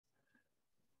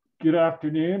Good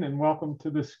afternoon and welcome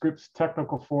to the Scripps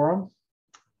Technical Forum.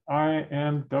 I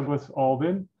am Douglas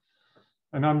Alden,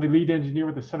 and I'm the lead engineer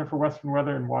with the Center for Western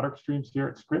Weather and Water Extremes here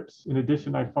at Scripps. In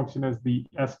addition, I function as the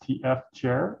STF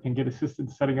chair and get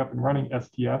assistance setting up and running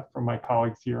STF from my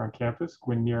colleagues here on campus,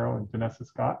 Gwyn Nero and Vanessa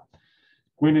Scott.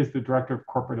 Gwyn is the Director of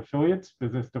Corporate Affiliates,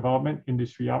 Business Development,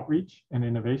 Industry Outreach, and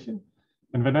Innovation.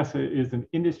 And Vanessa is an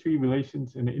Industry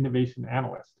Relations and Innovation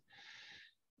Analyst.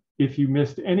 If you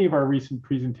missed any of our recent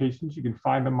presentations, you can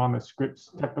find them on the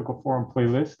Scripps Technical Forum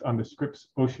playlist on the Scripps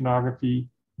Oceanography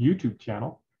YouTube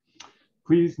channel.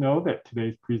 Please know that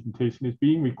today's presentation is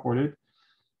being recorded.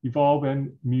 You've all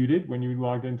been muted when you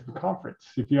logged into the conference.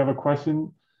 If you have a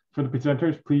question for the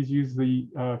presenters, please use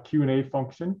the Q&A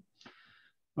function.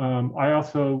 I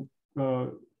also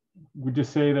would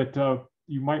just say that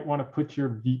you might want to put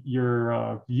your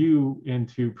view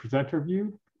into presenter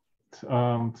view.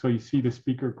 So you see the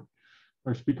speaker,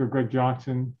 our speaker Greg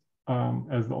Johnson,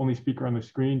 as the only speaker on the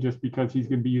screen, just because he's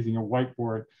going to be using a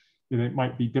whiteboard, and it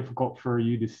might be difficult for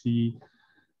you to see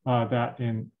that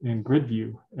in grid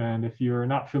view. And if you're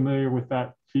not familiar with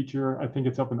that feature, I think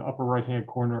it's up in the upper right-hand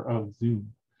corner of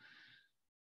Zoom.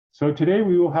 So today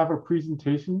we will have a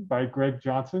presentation by Greg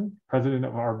Johnson, president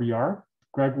of RBR.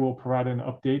 Greg will provide an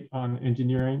update on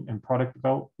engineering and product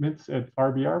developments at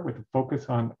RBR with a focus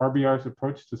on RBR's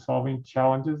approach to solving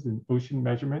challenges in ocean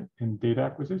measurement and data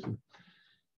acquisition.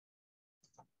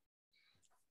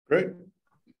 Great.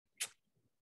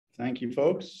 Thank you,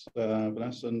 folks.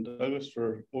 Vanessa and Douglas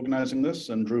for organizing this,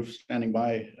 and Drew standing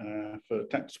by for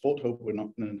tech support. Hope we're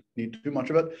not going to need too much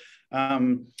of it.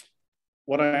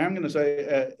 What I am going to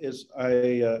say is I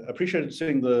appreciated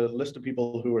seeing the list of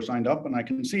people who were signed up, and I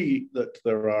can see that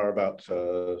there are about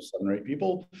 7 or 8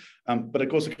 people. But of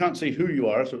course, I can't see who you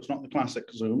are, so it's not the classic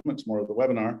Zoom, it's more of the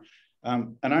webinar.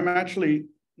 And I'm actually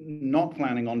not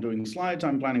planning on doing slides,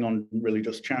 I'm planning on really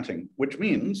just chatting, which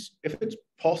means if it's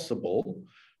possible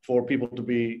for people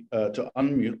to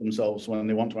unmute themselves when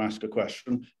they want to ask a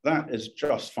question, that is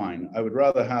just fine. I would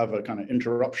rather have a kind of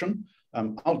interruption.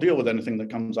 I'll deal with anything that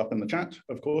comes up in the chat,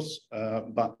 of course,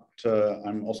 but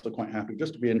I'm also quite happy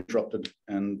just to be interrupted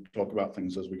and talk about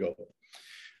things as we go.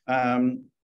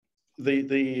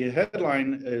 The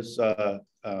headline is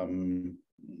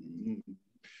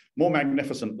more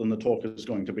magnificent than the talk is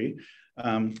going to be.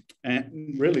 And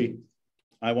really,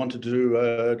 I wanted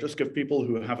to just give people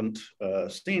who haven't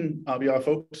seen RBR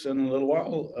folks in a little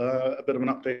while a bit of an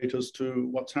update as to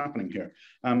what's happening here.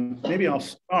 Maybe I'll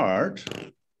start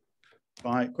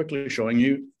by quickly showing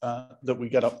you that we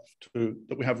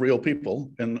have real people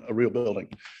in a real building.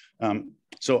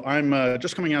 So I'm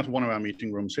just coming out of one of our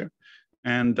meeting rooms here,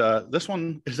 and this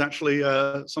one is actually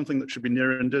something that should be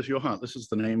near and dear to your heart. This is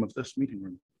the name of this meeting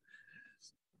room.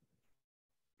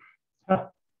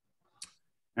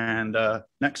 And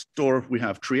next door we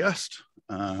have Trieste,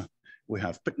 we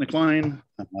have Picnic Line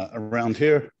around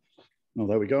here. Oh,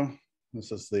 there we go.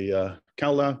 This is the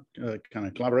CalLab kind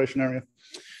of collaboration area.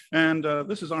 And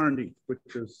this is R&D,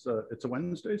 which is, it's a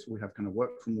Wednesday, so we have kind of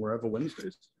work from wherever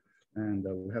Wednesdays. And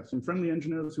we have some friendly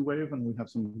engineers who wave, and we have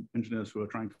some engineers who are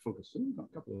trying to focus. So we've got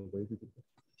a couple of wavy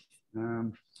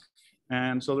people.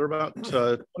 And so there are about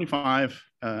 25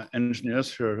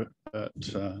 engineers here at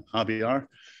RBR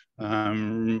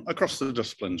across the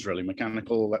disciplines, really,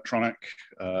 mechanical, electronic,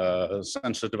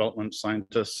 sensor development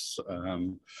scientists,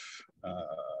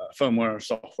 firmware,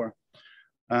 software.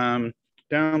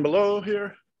 Down below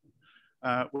here,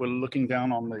 we're looking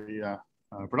down on the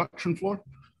production floor.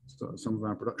 So some of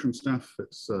our production staff,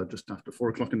 it's just after 4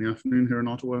 o'clock in the afternoon here in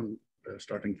Ottawa, and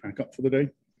starting back up for the day.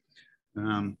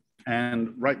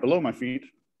 And right below my feet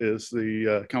is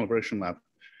the calibration lab,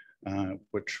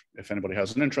 which if anybody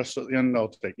has an interest at the end, I'll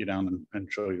take you down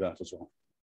and show you that as well.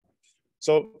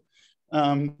 So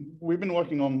we've been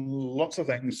working on lots of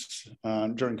things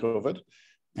during COVID,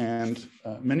 and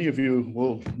many of you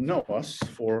will know us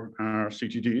for our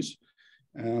CTDs.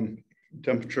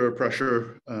 Temperature,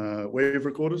 pressure, wave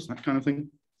recorders, that kind of thing.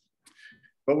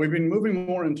 But we've been moving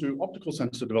more into optical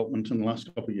sensor development in the last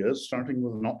couple of years, starting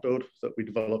with an optode that we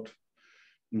developed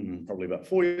probably about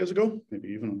 4 years ago, maybe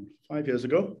even 5 years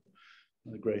ago.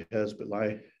 The gray hairs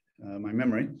belie my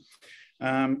memory.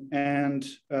 And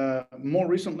more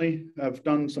recently, I've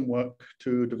done some work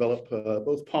to develop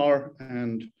both power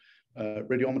and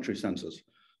radiometry sensors.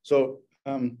 So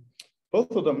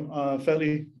both of them are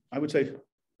fairly, I would say,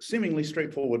 seemingly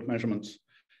straightforward measurements.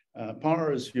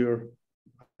 Power, as you're,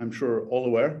 I'm sure, all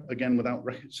aware, again, without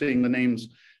seeing the names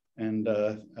and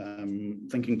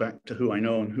thinking back to who I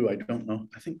know and who I don't know.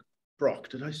 I think Brock,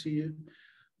 did I see you?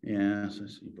 Yes, I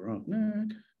see Brock.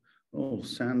 Nick. Oh,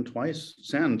 San twice,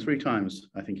 San 3 times.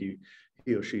 I think he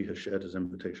or she has shared his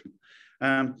invitation.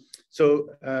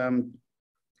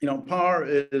 You know, PAR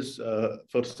is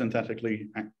photosynthetically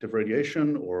active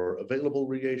radiation or available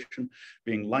radiation,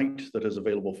 being light that is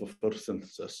available for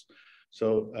photosynthesis.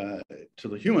 So to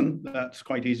the human, that's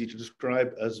quite easy to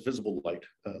describe as visible light,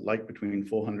 light between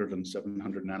 400 and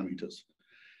 700 nanometers.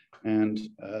 And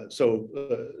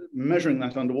measuring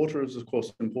that underwater is, of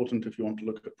course, important if you want to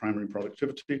look at primary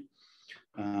productivity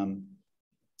and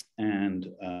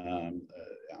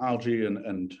algae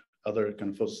and other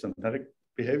kind of photosynthetic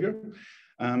behavior.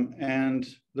 And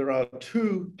there are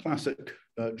 2 classic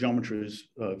geometries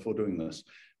for doing this.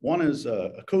 One is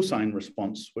a cosine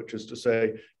response, which is to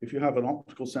say, if you have an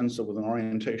optical sensor with an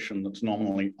orientation that's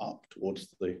nominally up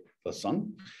towards the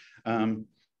sun,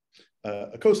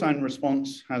 a cosine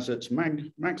response has its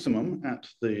maximum at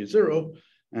the 0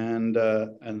 and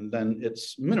then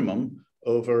its minimum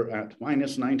over at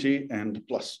 -90 and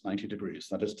 +90 degrees.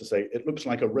 That is to say, it looks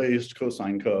like a raised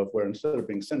cosine curve where instead of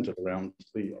being centered around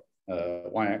the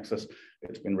y-axis,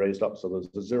 it's been raised up, so there's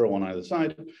the 0 on either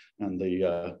side, and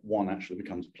the 1 actually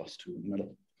becomes +2 in the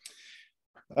middle.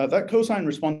 That cosine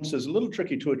response is a little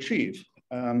tricky to achieve,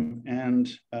 and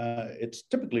it's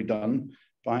typically done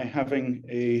by having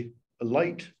a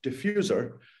light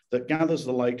diffuser that gathers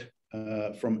the light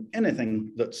from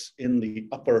anything that's in the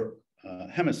upper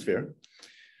hemisphere,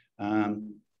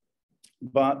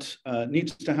 but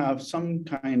needs to have some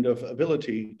kind of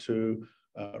ability to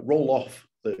roll off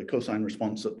the cosine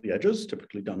response at the edges,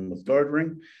 typically done with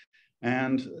birdering.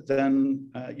 And then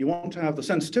you want to have the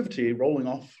sensitivity rolling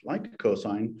off like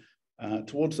cosine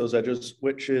towards those edges,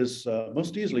 which is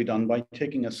most easily done by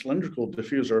taking a cylindrical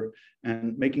diffuser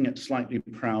and making it slightly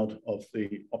proud of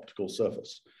the optical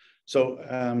surface. So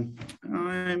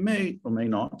I may or may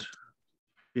not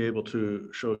be able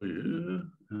to show you.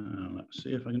 Let's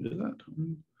see if I can do that.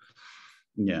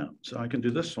 Yeah, so I can do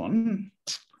this one.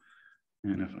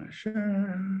 And if I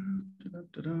share,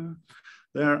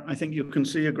 there, I think you can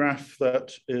see a graph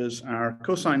that is our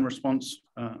cosine response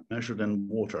measured in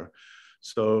water.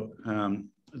 So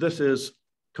this is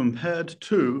compared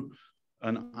to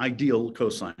an ideal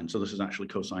cosine. So this is actually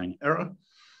cosine error.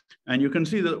 And you can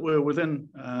see that we're within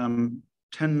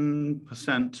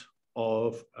 10%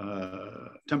 of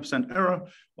 10% error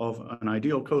of an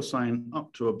ideal cosine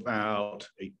up to about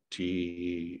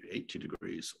 80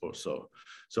 degrees or so.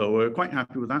 So we're quite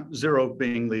happy with that, 0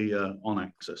 being the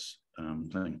on-axis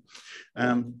thing.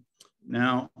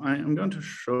 Now I am going to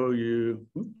show you,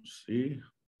 oops, see.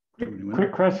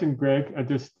 Quick question, Greg.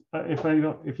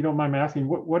 If you don't mind me asking,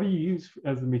 what do you use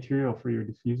as the material for your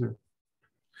diffuser?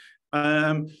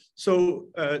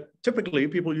 Typically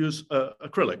people use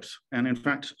acrylics. And in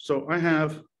fact, so I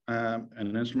have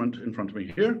an instrument in front of me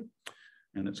here,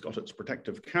 and it's got its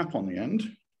protective cap on the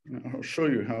end. And I'll show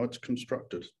you how it's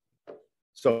constructed.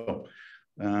 So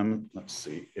let's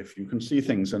see if you can see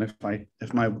things. And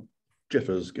if my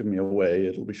jiffers give me away,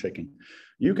 it'll be shaking.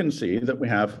 You can see that we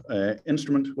have an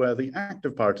instrument where the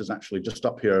active part is actually just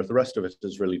up here. The rest of it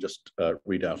is really just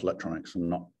readout electronics and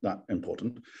not that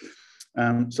important.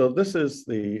 So this is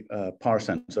the PAR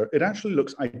sensor. It actually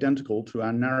looks identical to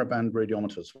our narrowband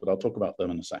radiometers, but I'll talk about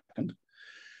them in a second.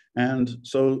 And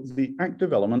so the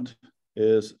active element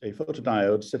is a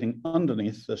photodiode sitting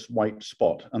underneath this white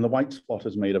spot, and the white spot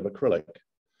is made of acrylic.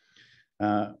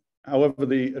 However,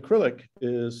 the acrylic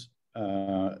is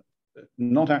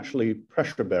not actually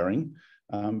pressure bearing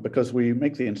because we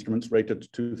make the instruments rated to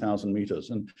 2,000 meters.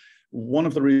 And one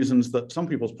of the reasons that some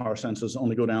people's PAR sensors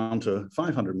only go down to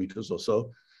 500 meters or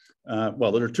so,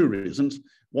 well, there are 2 reasons.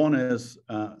 One is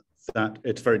that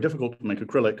it's very difficult to make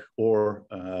acrylic or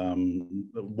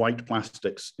white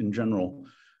plastics in general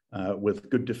with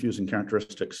good diffusing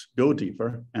characteristics go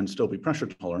deeper and still be pressure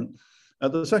tolerant.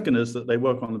 The second is that they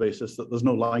work on the basis that there's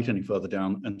no light any further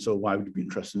down, and so why would you be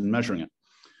interested in measuring it?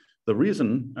 The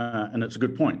reason, and it's a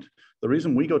good point, the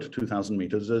reason we go to 2,000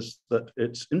 meters is that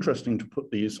it's interesting to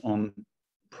put these on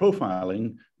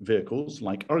profiling vehicles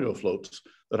like Argo floats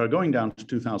that are going down to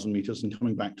 2,000 meters and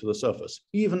coming back to the surface,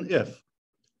 even if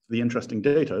the interesting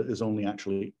data is only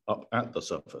actually up at the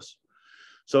surface.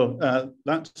 So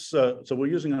so we're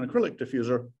using an acrylic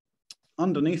diffuser.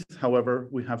 Underneath, however,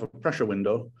 we have a pressure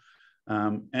window.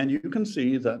 And you can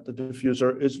see that the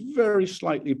diffuser is very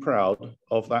slightly proud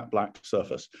of that black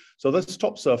surface. So this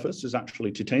top surface is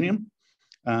actually titanium,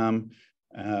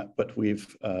 but we've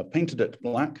painted it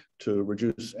black to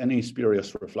reduce any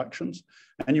spurious reflections.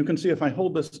 And you can see if I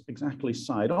hold this exactly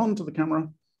side on to the camera,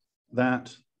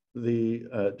 that the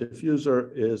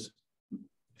diffuser is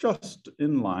just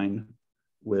in line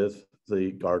with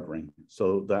the guard ring.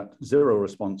 So that zero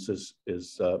response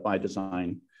is by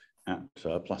design at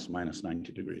plus minus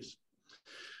 90 degrees.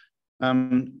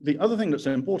 The other thing that's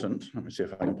important, let me see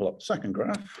if I can pull up the second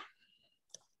graph.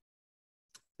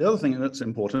 The other thing that's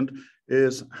important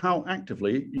is how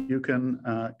actively you can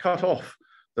cut off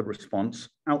the response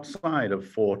outside of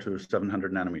 400 to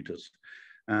 700 nanometers.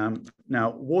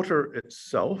 Now, water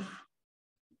itself,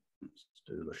 let's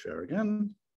do the share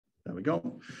again. There we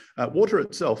go. Water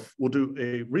itself will do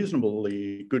a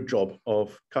reasonably good job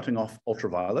of cutting off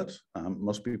ultraviolet.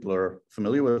 Most people are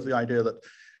familiar with the idea that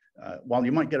while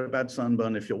you might get a bad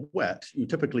sunburn if you're wet, you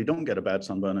typically don't get a bad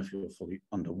sunburn if you're fully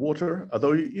underwater,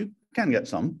 although you can get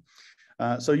some.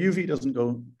 So UV doesn't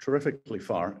go terrifically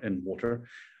far in water.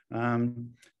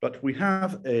 But we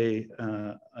have a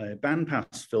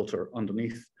bandpass filter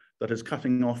underneath that is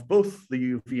cutting off both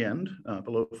the UV end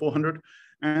below 400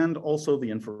 and also the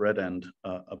infrared end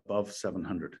above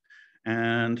 700.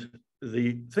 And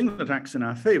the thing that acts in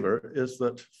our favor is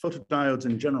that photodiodes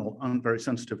in general aren't very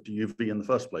sensitive to UV in the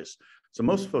first place. So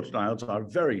most photodiodes are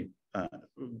very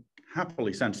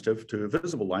happily sensitive to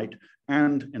visible light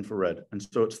and infrared. And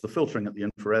so it's the filtering at the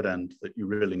infrared end that you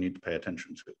really need to pay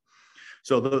attention to.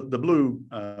 So the blue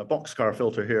boxcar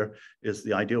filter here is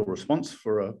the ideal response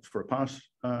for a pass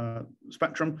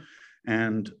spectrum.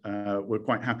 And we're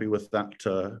quite happy with that,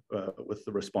 with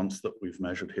the response that we've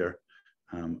measured here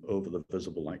over the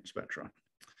visible light spectra.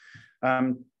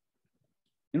 And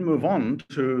move on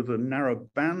to the narrow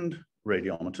band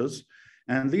radiometers.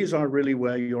 And these are really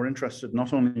where you're interested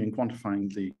not only in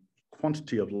quantifying the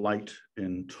quantity of light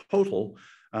in total,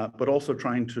 but also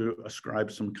trying to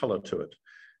ascribe some color to it.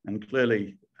 And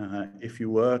clearly, if you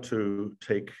were to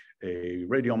take a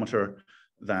radiometer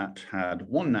that had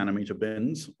 1 nanometer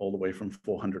bins all the way from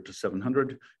 400 to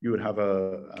 700, you would have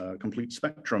a complete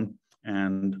spectrum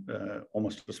and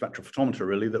almost a spectrophotometer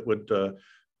really that would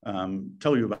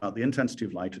tell you about the intensity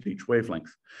of light at each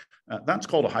wavelength. That's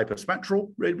called a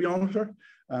hyperspectral radiometer.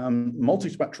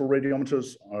 Multispectral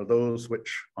radiometers are those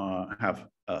which have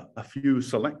a few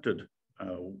selected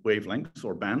wavelengths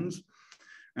or bands.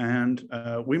 And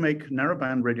we make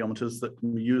narrowband radiometers that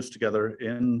can be used together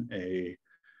in a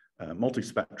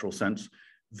multispectral sense.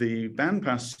 The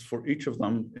bandpass for each of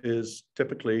them is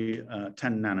typically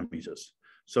 10 nanometers.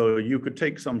 So you could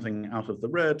take something out of the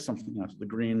red, something out of the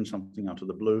green, something out of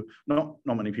the blue. Not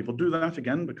many people do that,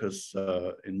 again, because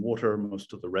in water,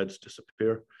 most of the reds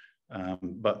disappear.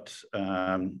 But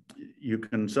you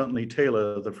can certainly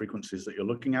tailor the frequencies that you're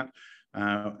looking at.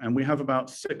 And we have about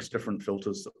 6 different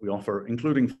filters that we offer,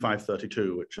 including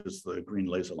 532, which is the green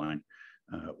laser line,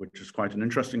 which is quite an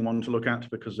interesting one to look at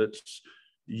because it's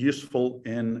useful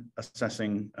in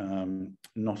assessing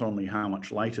not only how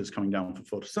much light is coming down for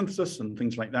photosynthesis and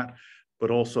things like that, but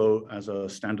also as a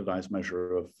standardized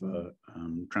measure of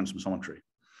transmissometry.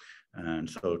 And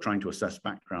so trying to assess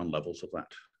background levels of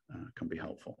that can be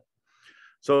helpful.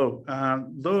 So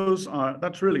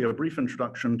that's really a brief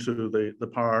introduction to the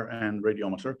PAR and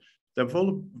radiometer. They're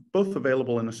both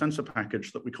available in a sensor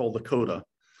package that we call the CODA.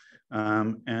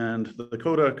 And the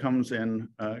CODA comes in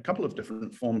a couple of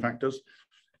different form factors.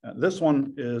 This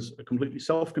one is a completely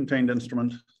self-contained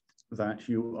instrument that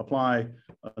you apply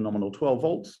a nominal 12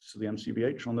 volts to the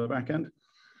MCBH on the back end,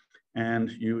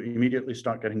 and you immediately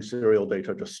start getting serial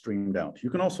data just streamed out. You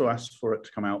can also ask for it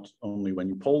to come out only when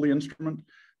you poll the instrument,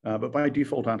 but by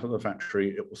default out of the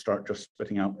factory, it will start just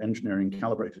spitting out engineering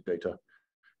calibrated data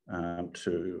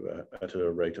at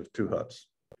a rate of 2 hertz.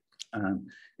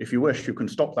 If you wish, you can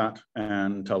stop that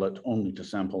and tell it only to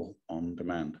sample on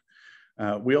demand.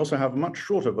 We also have a much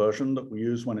shorter version that we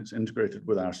use when it's integrated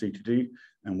with our CTD,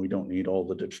 and we don't need all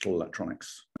the digital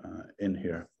electronics in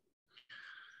here.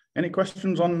 Any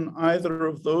questions on either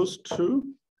of those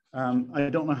two? I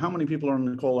don't know how many people on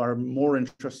the call are more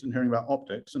interested in hearing about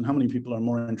optics and how many people are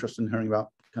more interested in hearing about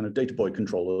kind of data boy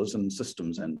controllers and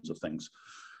systems ends of things.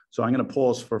 So I'm going to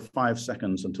pause for 5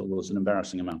 seconds until there's an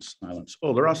embarrassing amount of silence.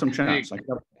 Oh, there are some chats.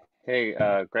 Hey,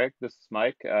 Greg, this is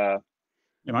Mike. Hey,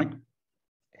 Mike.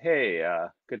 Hey,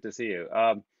 good to see you.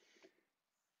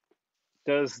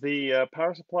 Does the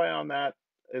power supply on that,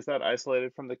 is that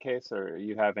isolated from the case, or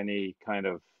you have any kind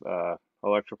of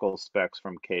electrical specs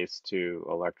from case to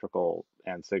electrical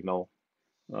and signal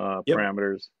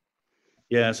parameters?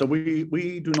 Yeah, so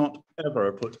we do not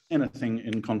ever put anything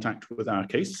in contact with our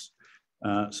case.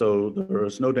 So there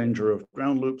is no danger of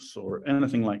ground loops or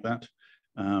anything like that.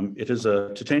 It is a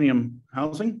titanium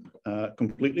housing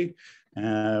completely,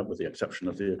 with the exception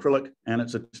of the acrylic, and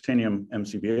it's a titanium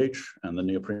MCBH and the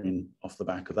neoprene off the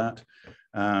back of that.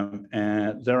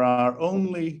 And there are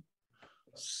only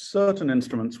certain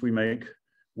instruments we make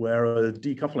where a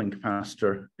decoupling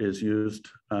capacitor is used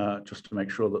just to make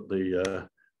sure that the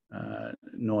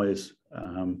noise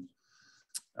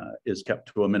is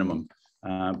kept to a minimum.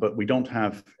 But we don't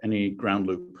have any ground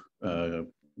loop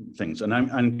things. And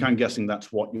I'm kind of guessing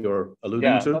that's what you're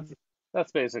alluding to.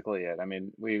 That's basically it. I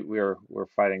mean, we're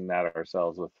fighting that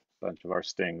ourselves with a bunch of our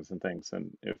stings and things.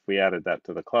 And if we added that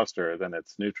to the cluster, then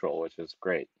it's neutral, which is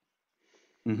great.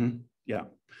 Mm-hmm. Yeah.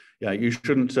 Yeah, you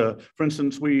shouldn't, for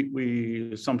instance,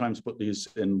 we sometimes put these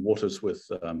in waters with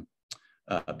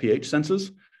pH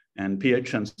sensors, and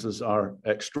pH sensors are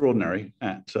extraordinary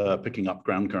at picking up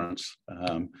ground currents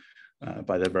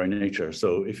by their very nature.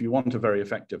 So if you want a very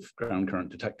effective ground current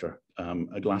detector,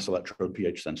 a glass electrode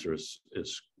pH sensor is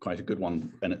quite a good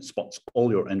one, and it spots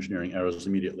all your engineering errors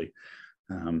immediately.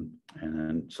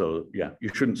 And so, yeah, you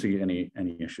shouldn't see any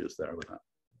issues there with that.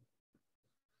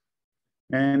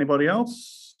 Anybody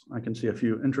else? I can see a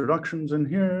few introductions in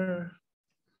here.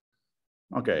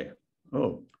 Okay.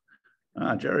 Oh,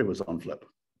 Jerry was on flip.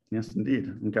 Yes,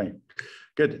 indeed. Okay,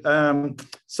 good.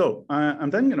 So I'm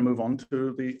then going to move on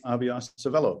to the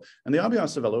RBRcervello. And the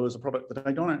RBRcervello is a product that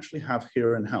I don't actually have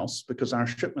here in-house because our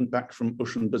shipment back from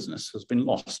Ocean Business has been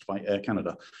lost by Air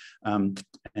Canada.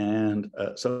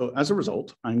 So as a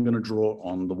result, I'm going to draw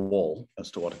on the wall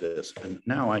as to what it is. And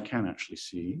now I can actually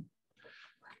see.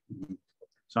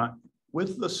 So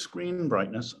with the screen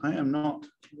brightness, I am not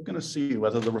going to see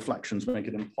whether the reflections make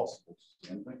it impossible to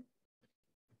see anything.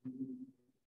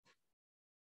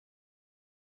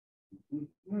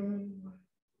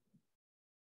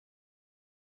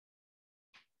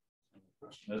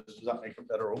 Does that make it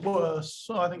better or worse?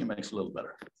 So I think it makes it a little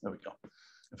better. There we go.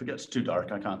 If it gets too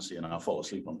dark, I can't see and I'll fall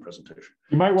asleep on the presentation.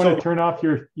 You might want to turn off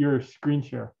your screen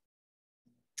share.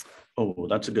 Oh,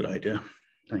 that's a good idea.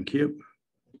 Thank you.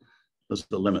 There's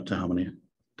the limit to how many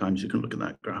times you can look at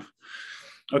that graph.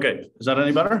 Okay, is that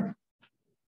any better?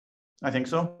 I think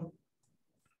so.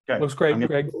 Okay. Looks great,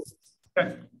 Greg.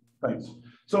 Okay, thanks.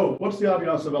 So what's the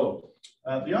RBRcervello?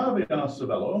 The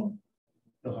RBRcervello,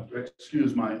 you'll have to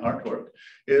excuse my artwork,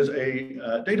 is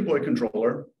a data buoy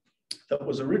controller that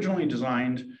was originally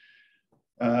designed,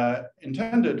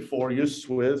 intended for use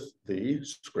with the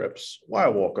Scripps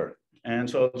Wirewalker. And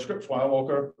so the Scripps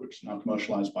Wirewalker, which is now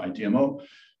commercialized by DMO,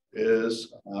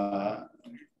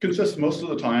 consists most of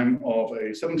the time of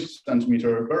a 70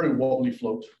 centimeter, very wobbly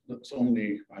float that's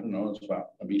only, I don't know, it's about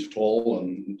a meter tall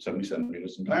and 70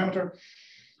 centimeters in diameter.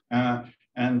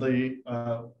 And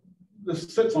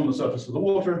this sits on the surface of the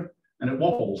water and it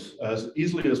wobbles as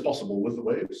easily as possible with the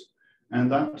waves. And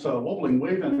that wobbling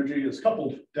wave energy is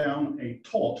coupled down a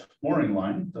taut mooring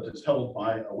line that is held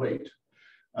by a weight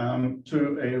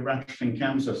to a ratcheting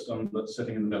cam system that's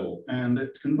sitting in the middle. And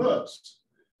it converts,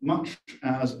 much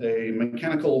as a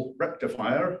mechanical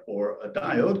rectifier or a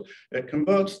diode, it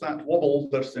converts that wobble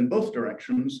that's in both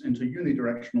directions into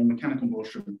unidirectional mechanical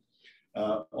motion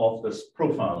of this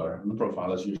profiler. And the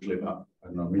profiler is usually about, I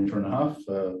don't know, 1.5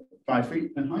 meters, 5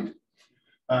 feet in height.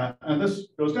 And this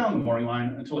goes down the mooring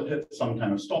line until it hits some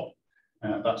kind of stop.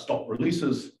 That stop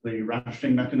releases the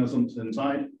ratcheting mechanisms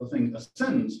inside. The thing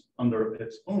ascends under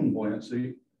its own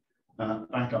buoyancy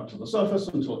back up to the surface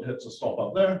until it hits a stop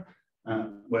up there,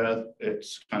 where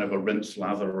it's kind of a rinse,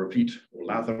 lather, repeat, or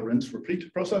lather, rinse,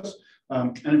 repeat process.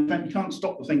 And in fact, you can't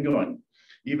stop the thing going.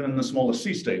 Even in the smallest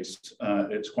sea states,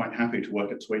 it's quite happy to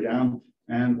work its way down.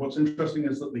 And what's interesting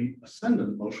is that the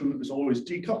ascendant motion is always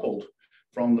decoupled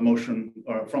from the motion,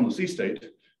 or from the sea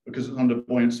state, because it's under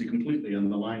buoyancy completely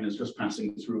and the line is just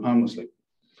passing through harmlessly.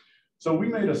 So we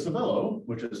made a cervello,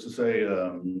 which is to say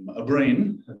a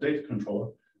brain, a data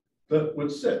controller, that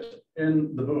would sit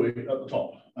in the buoy at the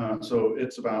top. So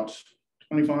it's about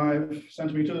 25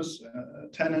 centimeters,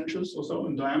 10 inches or so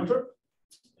in diameter.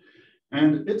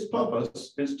 And its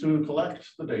purpose is to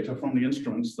collect the data from the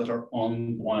instruments that are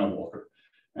on the Wirewalker.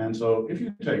 And so if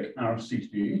you take our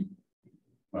CTD,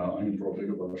 well, I'm going to draw a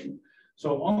bigger version.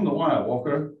 So on the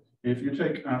Wirewalker, if you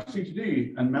take our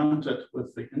CTD and mount it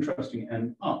with the interesting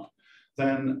end up,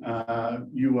 then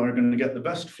you are going to get the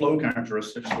best flow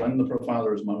characteristics when the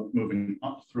profiler is moving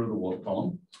up through the water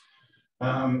column.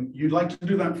 You'd like to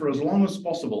do that for as long as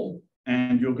possible,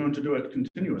 and you're going to do it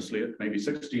continuously at maybe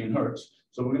 16 hertz.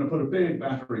 So we're going to put a big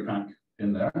battery pack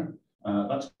in there.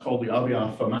 That's called the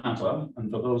RBR fermata. And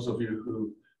for those of you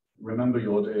who remember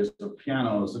your days of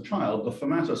piano as a child, the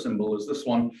fermata symbol is this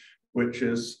one, which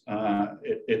is,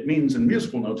 it means in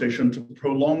musical notation to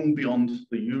prolong beyond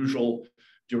the usual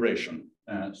duration.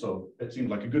 So it seemed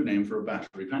like a good name for a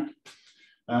battery pack.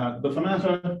 The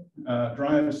fermata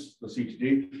drives the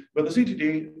CTD, but the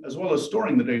CTD, as well as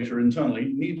storing the data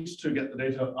internally, needs to get the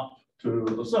data up to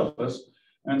the surface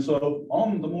And so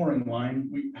on the mooring line,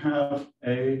 we have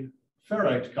a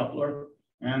ferrite coupler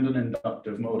and an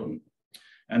inductive modem.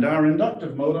 And our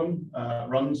inductive modem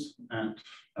runs at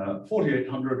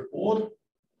 4800 baud,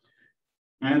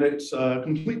 and it's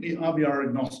completely RBR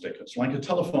agnostic. It's like a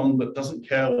telephone that doesn't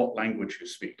care what language you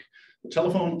speak. The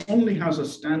telephone only has a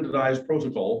standardized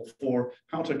protocol for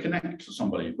how to connect to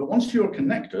somebody. But once you're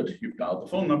connected, you've dialed the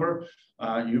phone number,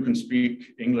 you can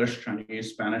speak English, Chinese,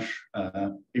 Spanish,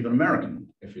 even American,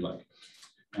 if you like.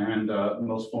 And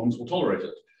most phones will tolerate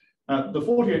it. The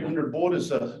 4800 baud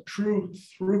is a true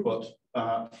throughput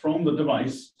from the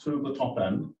device to the top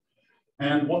end.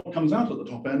 And what comes out at the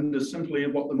top end is simply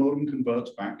what the modem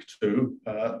converts back to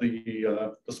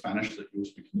the Spanish that you were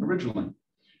speaking originally.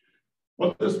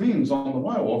 What this means on the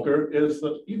wirewalker is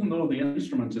that even though the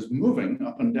instrument is moving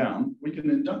up and down, we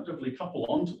can inductively couple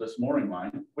onto this mooring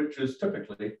line, which is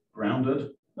typically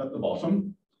grounded at the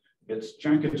bottom. It's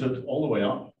jacketed all the way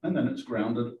up, and then it's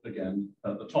grounded again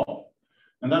at the top.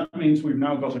 And that means we've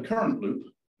now got a current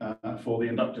loop for the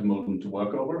inductive modem to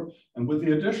work over. And with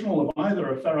the additional of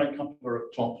either a ferrite coupler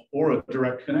at top or a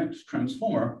direct connect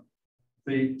transformer,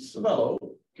 the Cervello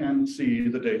can see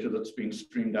the data that's being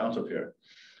streamed out of here.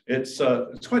 It's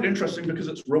quite interesting because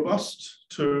it's robust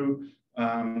to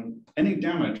any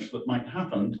damage that might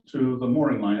happen to the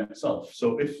mooring line itself.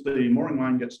 So if the mooring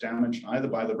line gets damaged either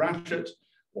by the ratchet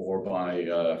or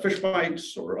by fish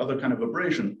bites or other kind of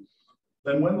abrasion,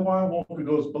 then when the wirewalker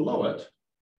goes below it,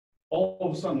 all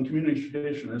of a sudden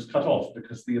communication is cut off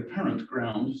because the apparent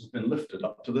ground has been lifted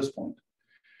up to this point.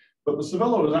 But the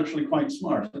Cervello is actually quite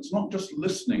smart. It's not just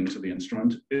listening to the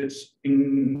instrument, it's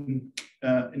interrogating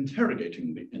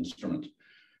the instrument.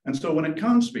 And so when it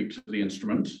can't speak to the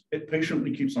instrument, it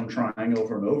patiently keeps on trying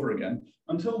over and over again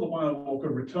until the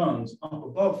wirewalker returns up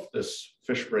above this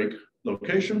fish break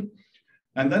location.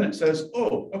 And then it says,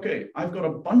 oh, okay, I've got a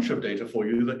bunch of data for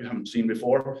you that you haven't seen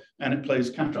before, and it plays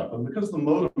catch up. And because the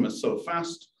modem is so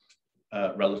fast,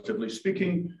 relatively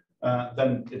speaking,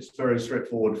 then it's very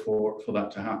straightforward for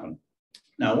that to happen.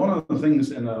 Now, one of the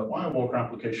things in a wirewalker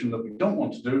application that we don't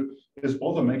want to do is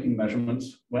bother making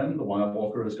measurements when the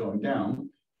wirewalker is going down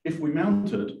if we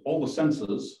mounted all the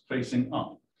sensors facing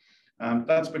up.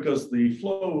 That's because the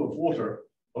flow of water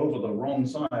over the wrong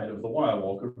side of the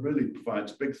wirewalker really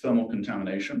provides big thermal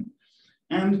contamination.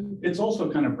 And it's also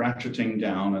kind of ratcheting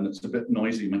down, and it's a bit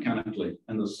noisy mechanically,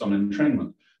 and there's some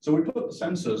entrainment. So we put the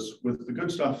sensors with the good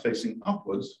stuff facing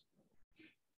upwards,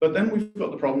 but then we've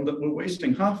got the problem that we're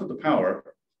wasting half of the power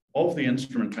of the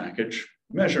instrument package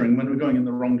measuring when we're going in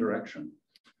the wrong direction.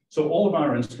 So all of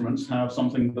our instruments have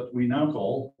something that we now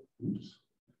call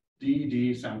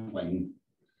DD sampling.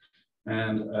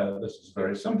 And this is a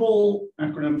very simple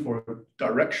acronym for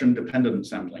direction-dependent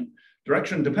sampling.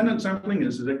 Direction-dependent sampling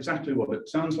is exactly what it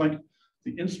sounds like.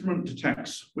 The instrument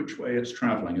detects which way it's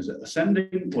traveling. Is it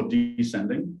ascending or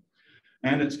descending?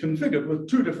 And it's configured with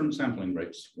two different sampling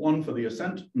rates, one for the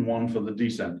ascent and one for the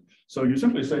descent. So you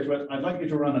simply say to it, I'd like you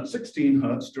to run at 16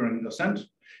 hertz during ascent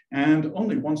and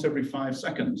only once every 5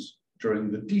 seconds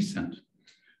during the descent.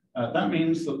 That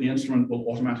means that the instrument will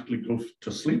automatically go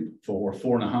to sleep for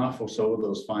 4.5 or so of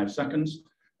those 5 seconds.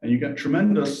 And you get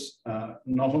tremendous,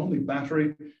 not only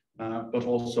battery, but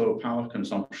also power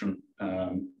consumption.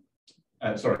 Not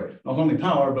only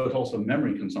power, but also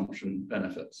memory consumption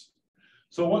benefits.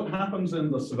 So what happens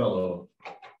in the Cervello?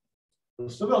 The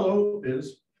Cervello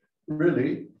is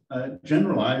really a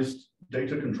generalized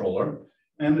data controller,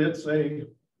 and it's a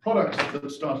product that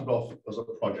started off as a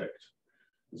project.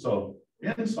 So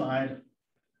inside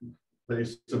the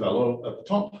Cervello at the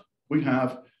top, we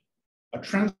have a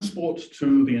transport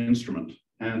to the instrument.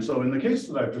 And so in the case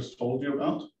that I've just told you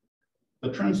about,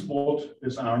 the transport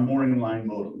is our mooring line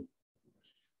modem.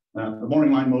 The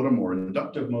mooring line modem or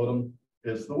inductive modem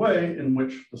is the way in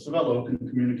which the Cervello can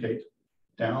communicate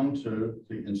down to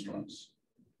the instruments.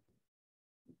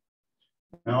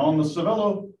 Now on the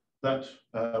Cervello that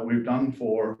we've done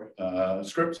for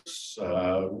Scripps,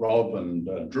 Rob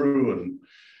and Drew and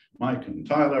Mike and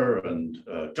Tyler and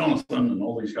Jonathan and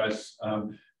all these guys,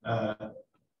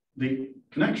 the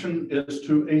connection is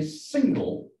to a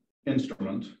single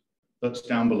instrument that's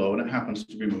down below and it happens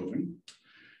to be moving.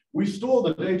 We store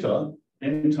the data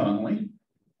internally,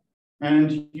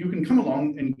 and you can come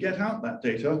along and get out that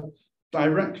data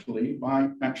directly by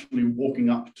actually walking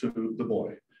up to the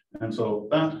buoy. And so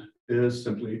that is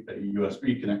simply a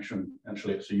USB connection.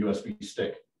 Actually, it's a USB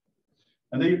stick.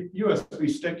 And the USB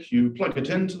stick, you plug it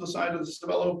into the side of the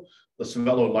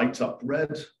Cervello lights up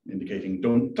red, indicating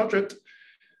don't touch it.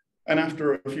 And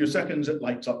after a few seconds, it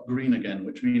lights up green again,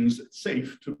 which means it's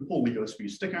safe to pull the USB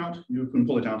stick out. You can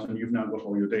pull it out and you've now got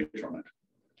all your data on it.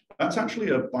 That's actually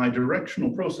a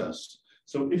bidirectional process.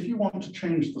 So if you want to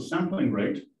change the sampling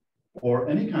rate or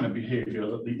any kind of behavior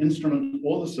that the instrument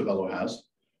or the Cervello has,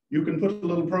 you can put a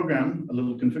little program, a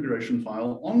little configuration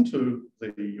file onto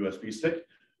the USB stick,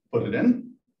 put it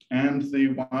in, and the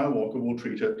wirewalker will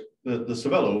treat it, the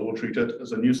Cervello will treat it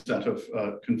as a new set of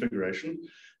configuration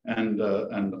and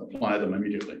apply them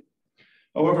immediately.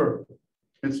 However,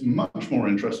 it's much more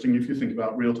interesting if you think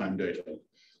about real-time data.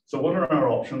 So what are our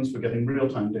options for getting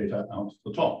real-time data out to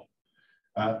the top?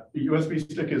 The USB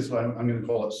stick is, I'm going to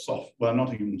call it soft, well,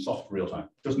 not even soft real-time,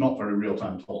 just not very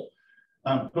real-time at all.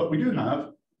 But we do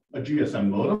have a GSM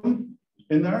modem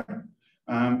in there,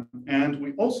 and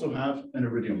we also have an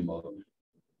Iridium modem.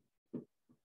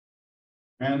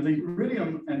 And the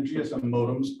Iridium and GSM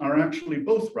modems are actually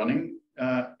both running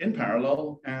in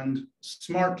parallel and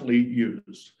smartly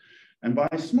used. And by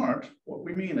smart, what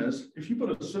we mean is if you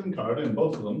put a SIM card in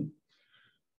both of them,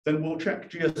 then we'll check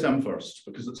GSM first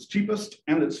because it's cheapest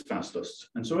and it's fastest.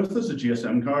 And so if there's a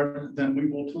GSM card, then we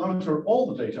will telemeter all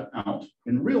the data out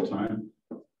in real time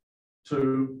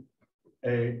to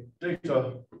a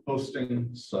data hosting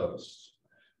service,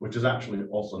 which is actually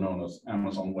also known as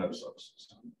Amazon Web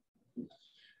Services.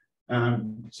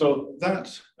 So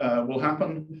that will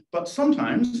happen, but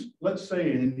sometimes, let's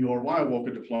say in your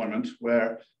wirewalker deployment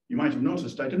where you might have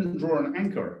noticed I didn't draw an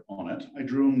anchor on it, I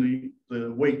drew only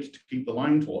the weight to keep the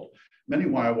line taut. Many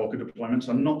wirewalker deployments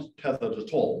are not tethered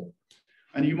at all,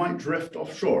 and you might drift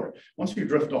offshore. Once you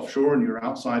drift offshore and you're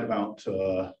outside about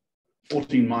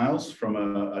 14 miles from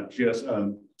a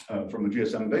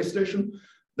GSM base station,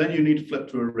 then you need to flip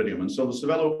to Iridium. And so the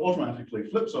Cervello automatically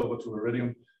flips over to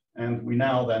Iridium, and we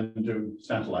now then do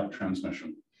satellite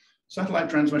transmission. Satellite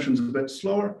transmission is a bit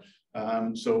slower,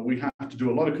 so we have to do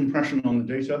a lot of compression on the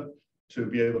data to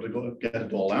be able to get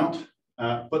it all out.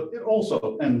 But it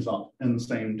also ends up in the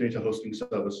same data hosting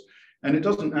service. And it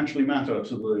doesn't actually matter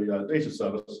to the data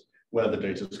service where the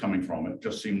data is coming from. It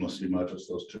just seamlessly merges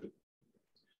those two.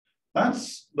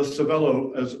 That's the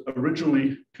Cervello as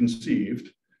originally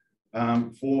conceived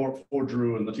for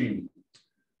Drew and the team.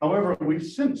 However, we've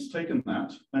since taken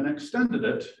that and extended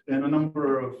it in a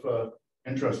number of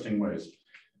interesting ways.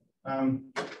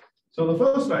 So the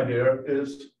first idea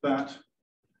is that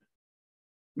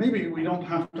maybe we don't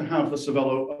have to have the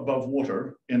Cervello above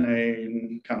water in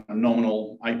a kind of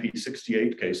nominal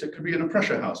IP68 case. It could be in a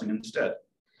pressure housing instead.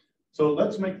 So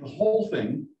let's make the whole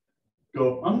thing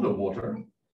go underwater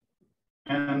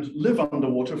and live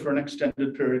underwater for an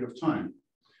extended period of time.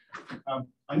 I'm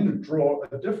going to draw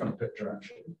a different picture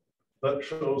actually that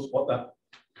shows what that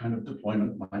kind of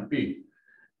deployment might be.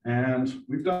 And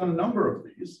we've done a number of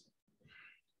these.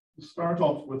 We'll start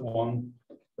off with one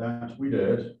that we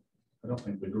did. I don't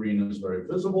think the green is very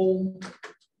visible.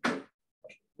 It's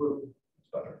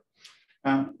better.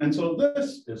 And so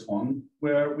this is one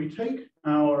where we take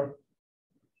our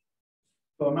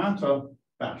Fermata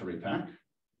battery pack,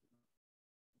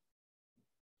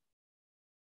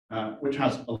 which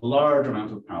has a large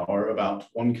amount of power, about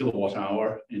 1 kilowatt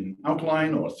hour in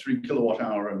alkaline or 3 kilowatt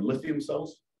hour in lithium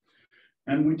cells.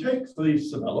 And we take the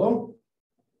Cervello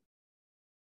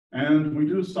and we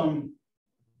do some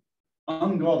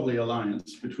ungodly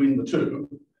alliance between the two.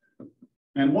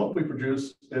 And what we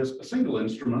produce is a single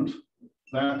instrument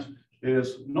that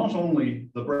is not only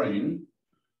the brain,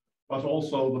 but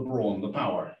also the brawn, the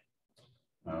power.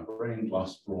 Brain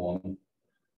plus brawn.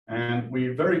 And we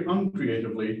very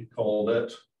uncreatively called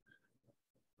it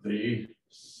the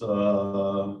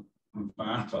Cervata,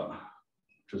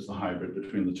 which is the hybrid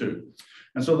between the two.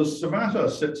 And so the Cervata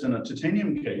sits in a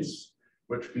titanium case,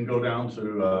 which can go down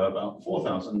to about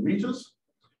 4,000 meters.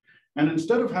 And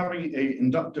instead of having an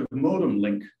inductive modem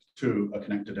link to a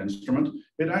connected instrument,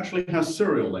 it actually has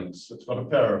serial links. It's got a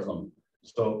pair of them.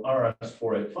 So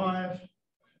RS485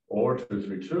 or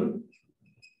 232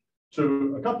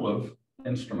 to a couple of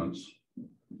instruments.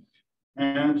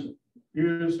 And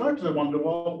you start to wonder,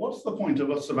 well, what's the point of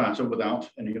a Cervata without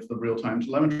any of the real-time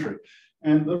telemetry?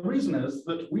 And the reason is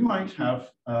that we might have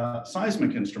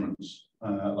seismic instruments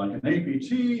like an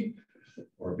APT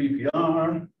or a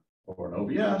BPR or an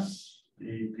OBS,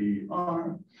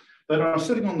 BPR, that are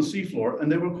sitting on the seafloor,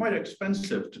 and they were quite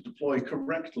expensive to deploy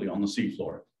correctly on the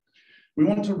seafloor. We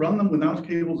want to run them without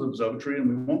cables observatory, and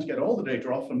we want to get all the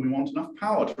data off, and we want enough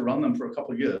power to run them for a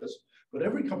couple of years. But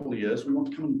every couple of years, we want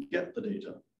to come and get the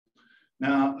data.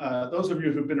 Now, those of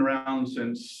you who've been around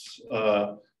since,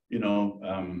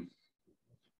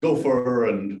 Gopher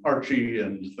and Archie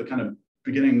and the kind of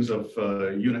beginnings of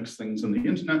Unix things in the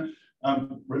internet,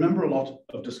 remember a lot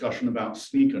of discussion about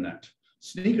SneakerNet.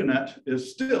 SneakerNet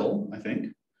is still, I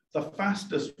think, the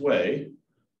fastest way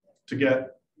to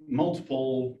get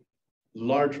multiple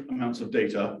large amounts of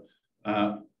data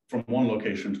from one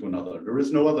location to another. There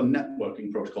is no other networking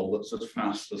protocol that's as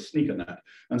fast as SneakerNet.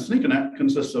 And SneakerNet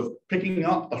consists of picking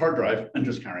up the hard drive and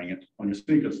just carrying it on your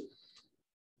sneakers.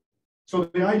 So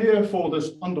the idea for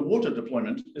this underwater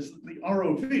deployment is that the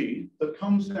ROV that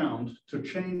comes down to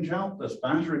change out this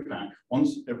battery pack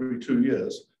once every 2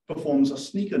 years performs a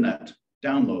SneakerNet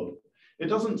download. It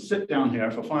doesn't sit down here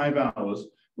for 5 hours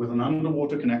with an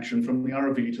underwater connection from the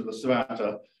ROV to the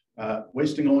Savata,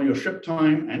 wasting all your ship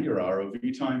time and your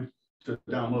ROV time to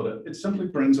download it. It simply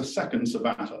brings a second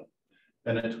Savata,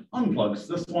 and it unplugs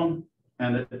this one,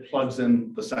 and it plugs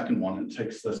in the second one and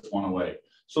takes this one away.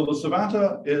 So the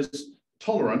Savata is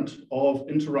tolerant of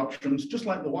interruptions, just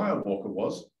like the Wirewalker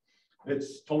was.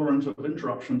 It's tolerant of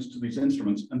interruptions to these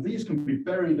instruments, and these can be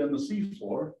buried in the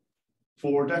seafloor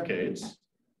for decades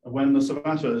when the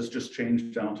Savata is just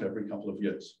changed out every couple of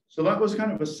years. So that was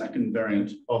kind of a second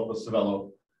variant of the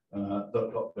Cervello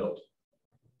that got built.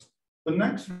 The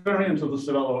next variant of the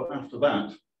Cervello after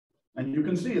that, and you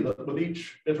can see that with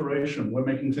each iteration, we're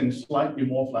making things slightly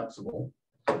more flexible.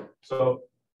 So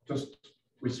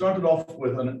we started off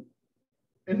with an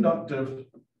inductive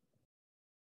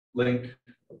link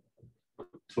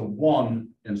to one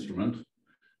instrument,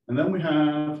 and then we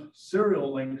have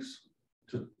serial links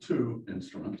to 2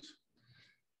 instruments.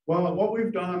 Well, what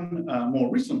we've done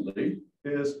more recently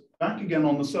is back again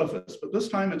on the surface, but this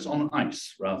time it's on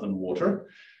ice rather than water.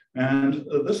 And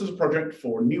this is a project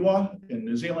for NIWA in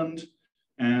New Zealand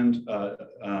and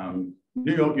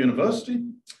New York University,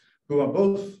 who are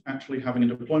both actually having a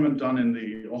deployment done in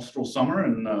the austral summer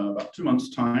in about 2 months'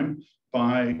 time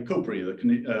by COPRI,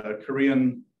 the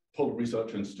Korean Polar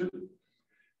Research Institute.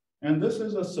 And this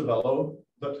is a Cervello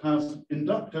that has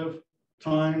inductive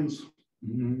times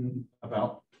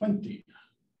about 20.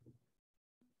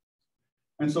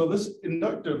 And so this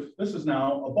is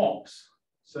now a box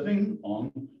sitting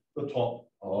on the top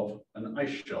of an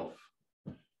ice shelf.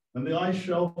 And the ice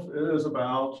shelf is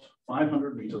about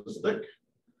 500 meters thick,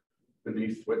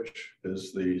 beneath which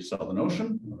is the Southern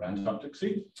Ocean, or Antarctic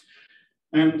Sea.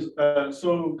 And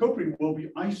so COPRI will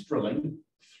be ice drilling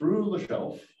through the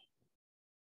shelf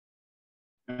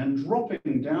and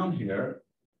dropping down here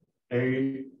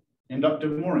a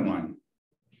inductive mooring line.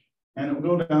 And it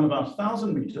will go down about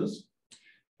 1,000 meters.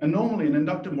 And normally an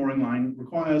inductive mooring line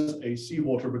requires a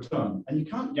seawater return. And you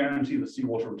can't guarantee the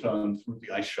seawater return through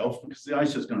the ice shelf because the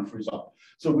ice is going to freeze up.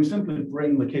 So we simply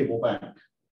bring the cable back.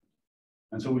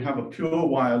 And so we have a pure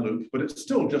wire loop, but it's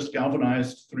still just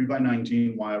galvanized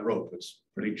 3x19 wire rope. It's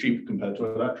pretty cheap compared to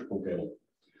electrical cable.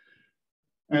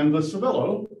 And the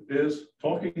Cervello is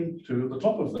talking to the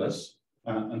top of this,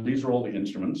 and these are all the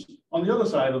instruments. On the other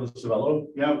side of the Cervello,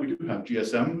 yeah, we do have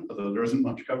GSM, although there isn't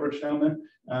much coverage down there,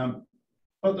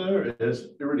 but there is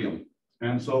Iridium.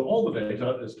 And so all the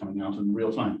data is coming out in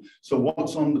real time. So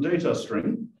what's on the data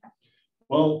string?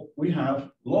 Well, we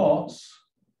have lots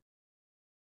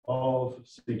of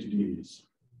CTDs.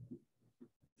 I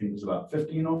think there's about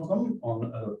 15 of them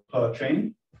on per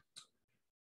chain.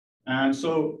 And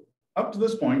so up to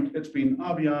this point, it's been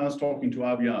RBRs talking to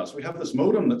RBRs. We have this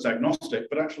modem that's agnostic,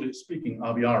 but actually it's speaking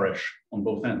RBR-ish on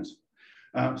both ends.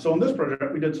 So on this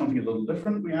project, we did something a little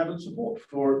different. We added support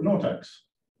for Nortex.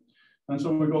 And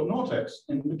so we've got Nortex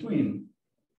in between.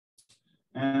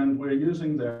 And we're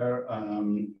using their,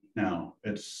 now,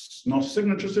 it's not a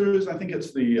signature series. I think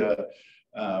it's the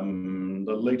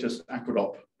latest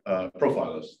Aqueduct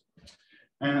profilers.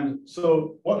 And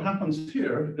so what happens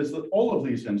here is that all of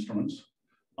these instruments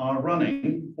are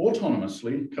running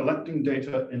autonomously, collecting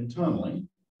data internally.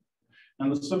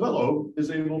 And the Cervello is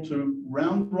able to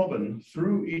round robin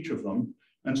through each of them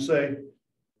and say,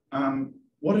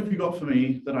 what have you got for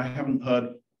me that I haven't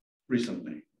heard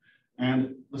recently?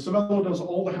 And the Cervello does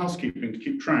all the housekeeping to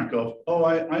keep track of, oh,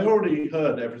 I already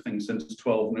heard everything since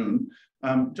 12 noon.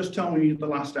 Just tell me the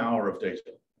last hour of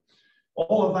data.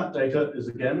 All of that data is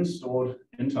again stored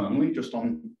internally, just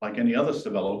on like any other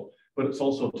Cervello, but it's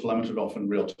also telemetered off in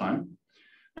real time.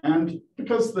 And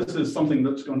because this is something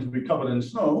that's going to be covered in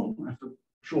snow after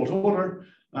short order,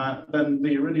 then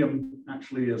the Iridium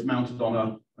actually is mounted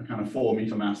on a kind of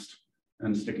 4-meter mast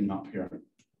and sticking up here.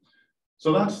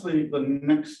 So that's the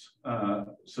next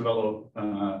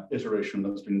Cervello iteration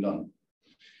that's been done.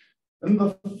 And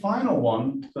the final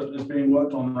one that is being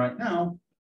worked on right now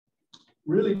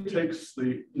really takes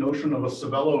the notion of a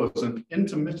Cervello as an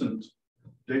intermittent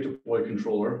data deploy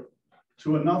controller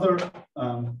to another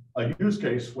a use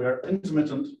case where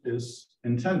intermittent is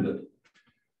intended.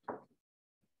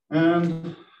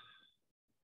 And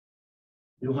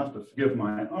you'll have to forgive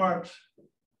my art.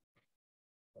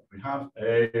 We have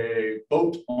a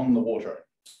boat on the water.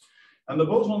 And the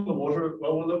boat on the water,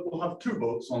 well, we'll have two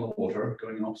boats on the water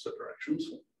going in opposite directions.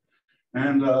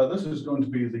 And this is going to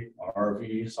be the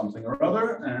RV something or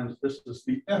other, and this is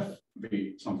the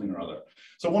FV something or other.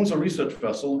 So one's a research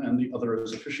vessel and the other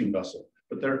is a fishing vessel,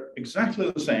 but they're exactly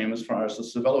the same as far as the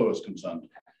Cervello is concerned.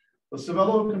 The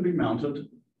Cervello can be mounted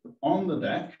on the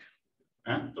deck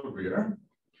at the rear,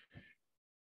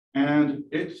 and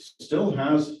it still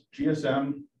has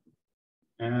GSM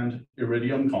and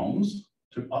Iridium comms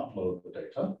to upload the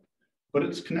data, but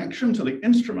its connection to the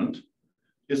instrument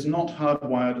is not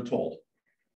hardwired at all.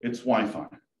 It's Wi-Fi.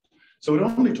 So it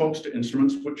only talks to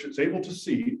instruments which it's able to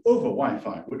see over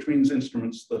Wi-Fi, which means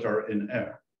instruments that are in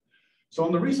air. So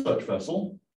on the research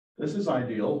vessel, this is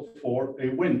ideal for a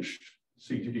winched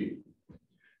CTD.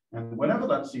 And whenever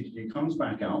that CTD comes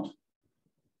back out,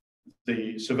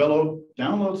 the Cervello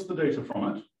downloads the data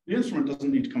from it. The instrument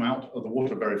doesn't need to come out of the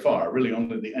water very far. Really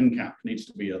only the end cap needs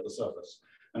to be at the surface.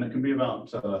 And it can be about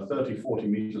 30, 40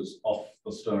 meters off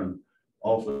the stern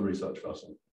of the research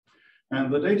vessel.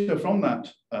 And the data from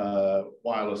that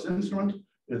wireless instrument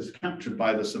is captured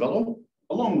by the Cervello,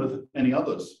 along with any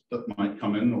others that might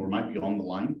come in or might be on the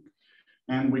line.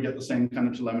 And we get the same kind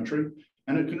of telemetry.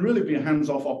 And it can really be a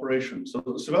hands-off operation. So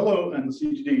the Cervello and the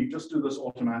CTD just do this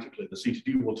automatically. The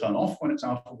CTD will turn off when it's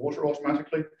out of water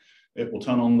automatically. It will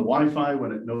turn on the Wi-Fi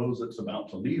when it knows it's about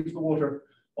to leave the water.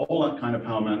 All that kind of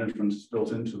power management is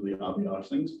built into the RBR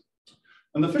things.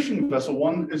 And the fishing vessel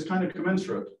one is kind of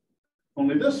commensurate.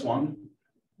 Only this one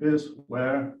is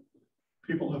where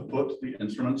people have put the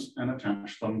instruments and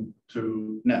attached them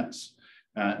to nets.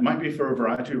 It might be for a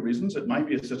variety of reasons. It might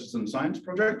be a citizen science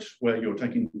project where you're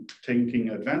taking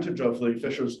advantage of the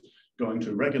fishers going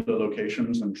to regular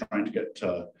locations and trying to get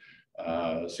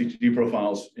CTD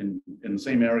profiles in the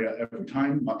same area every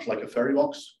time, much like a ferry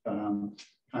box kind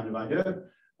of idea.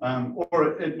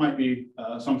 Or it might be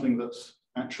something that's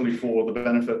actually for the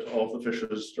benefit of the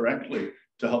fishers directly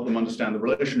to help them understand the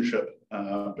relationship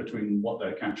between what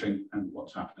they're catching and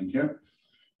what's happening here.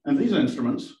 And these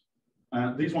instruments,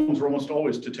 these ones are almost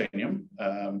always titanium.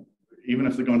 Even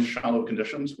if they go into shallow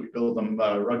conditions, we build them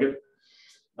rugged.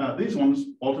 These ones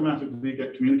automatically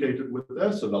get communicated with their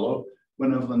Cervello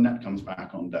whenever the net comes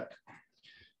back on deck.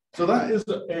 So that is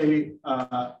a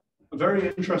very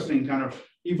interesting kind of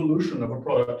evolution of a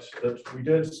product that we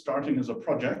did starting as a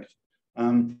project.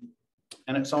 And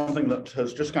it's something that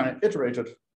has just kind of iterated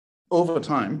over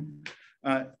time,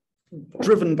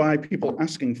 driven by people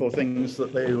asking for things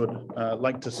that they would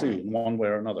like to see in one way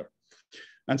or another.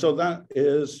 And so that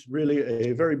is really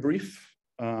a very brief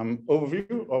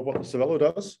overview of what the Cervello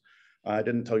does. I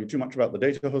didn't tell you too much about the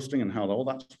data hosting and how all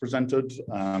that's presented,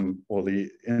 or the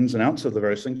ins and outs of the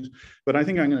various things, but I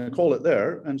think I'm going to call it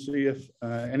there and see if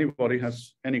anybody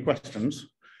has any questions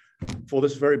for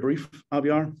this very brief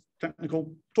RBR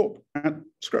technical talk at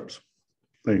Scripps.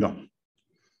 There you go.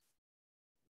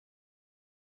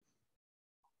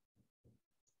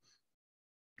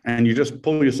 And you just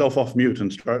pull yourself off mute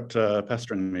and start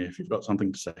pestering me if you've got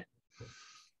something to say.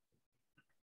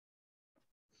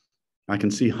 I can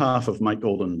see half of Mike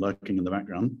Golden lurking in the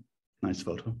background. Nice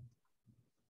photo.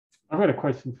 I've got a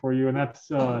question for you, and that's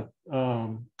what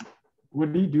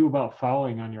do you do about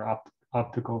fouling on your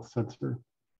optical sensor?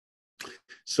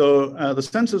 So the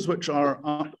sensors which are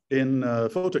up in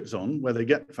photic zone, where they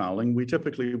get fouling, we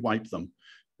typically wipe them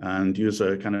and use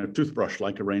a kind of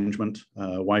toothbrush-like arrangement,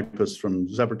 wipers from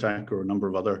Zebratech or a number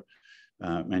of other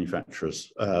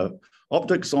manufacturers.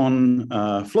 Optics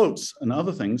on floats and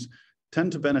other things tend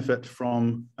to benefit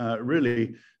from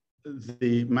really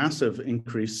the massive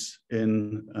increase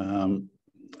in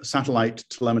satellite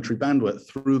telemetry bandwidth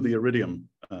through the Iridium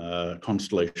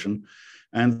constellation.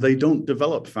 And they don't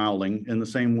develop fouling in the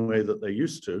same way that they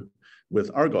used to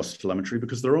with Argos telemetry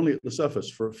because they're only at the surface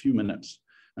for a few minutes.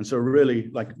 And so really,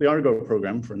 like the Argo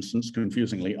program, for instance,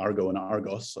 confusingly, Argo and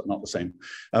Argos are not the same.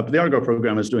 But the Argo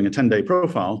program is doing a 10-day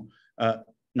profile.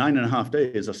 9.5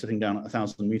 days are sitting down at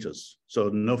 1,000 meters. So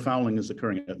no fouling is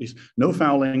occurring, at least no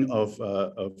fouling of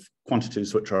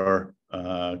quantities which are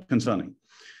concerning.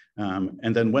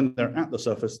 And then when they're at the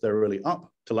surface, they're really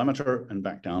up, telemeter, and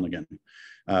back down again.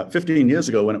 15 years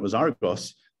ago, when it was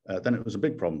Argos, then it was a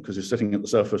big problem because you're sitting at the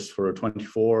surface for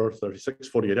 24, 36,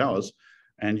 48 hours,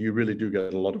 and you really do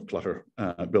get a lot of clutter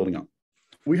building up.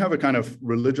 We have a kind of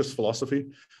religious philosophy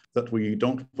that we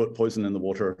don't put poison in the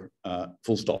water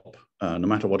full stop, no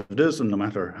matter what it is and no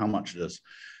matter how much it is.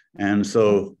 And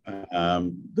so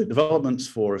the developments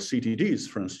for CTDs,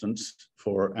 for instance,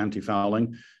 for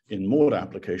anti-fouling in moored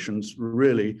applications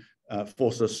really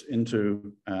force us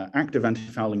into active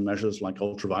anti-fouling measures like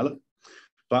ultraviolet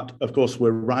But of course,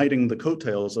 we're riding the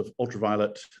coattails of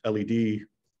ultraviolet LED,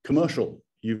 commercial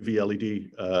UV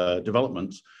LED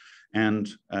developments. And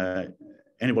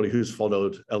anybody who's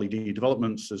followed LED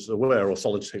developments is aware, or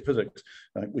solid state physics,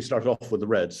 we started off with the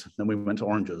reds, then we went to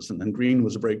oranges, and then green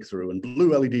was a breakthrough, and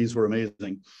blue LEDs were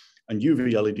amazing, and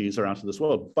UV LEDs are out of this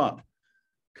world. But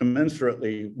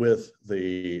commensurately with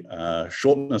the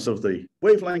shortness of the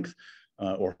wavelength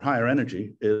or higher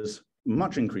energy is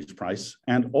much increased price,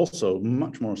 and also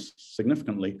much more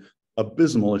significantly,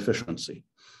 abysmal efficiency.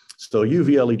 So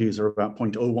UV LEDs are about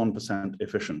 0.01%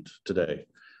 efficient today.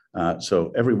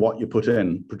 So every watt you put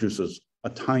in produces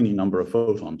a tiny number of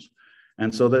photons.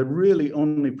 And so they're really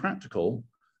only practical,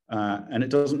 and it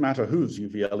doesn't matter whose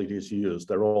UV LEDs you use,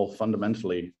 they're all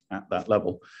fundamentally at that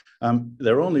level.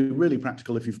 They're only really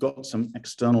practical if you've got some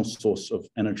external source of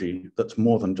energy that's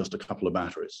more than just a couple of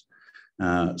batteries.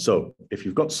 So if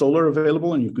you've got solar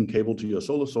available and you can cable to your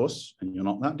solar source and you're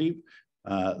not that deep,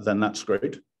 then that's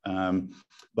great.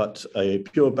 But a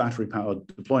pure battery powered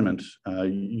deployment,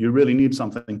 you really need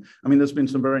something. I mean, there's been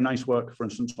some very nice work, for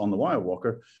instance, on the wire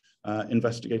walker,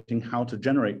 investigating how to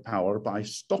generate power by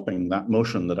stopping that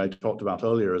motion that I talked about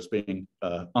earlier as being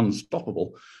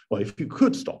unstoppable. Well, if you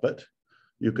could stop it,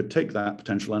 you could take that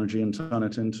potential energy and turn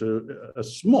it into a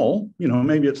small,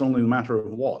 maybe it's only a matter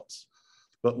of watts,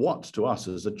 but watts to us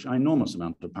is a ginormous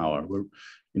amount of power.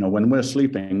 When we're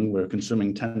sleeping, we're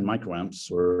consuming 10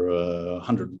 microamps or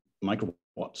 100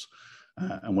 microwatts.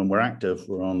 And when we're active,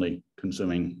 we're only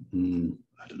consuming,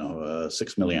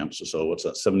 6 milliamps or so. What's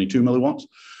that, 72 milliwatts?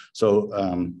 So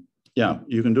yeah,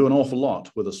 you can do an awful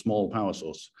lot with a small power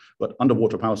source, but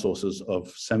underwater power sources of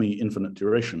semi-infinite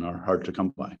duration are hard to come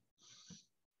by.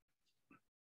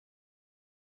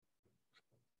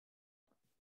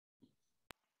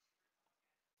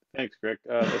 Thanks, Greg.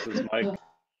 This is Mike.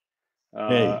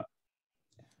 Hey.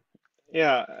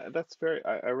 Yeah, that's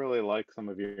I really like some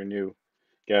of your new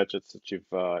gadgets that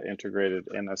you've integrated,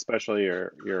 and especially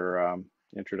your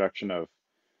introduction of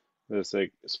this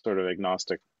sort of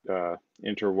agnostic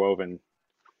interwoven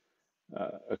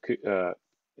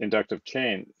inductive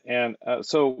chain. And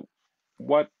so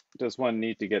what does one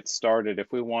need to get started if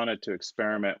we wanted to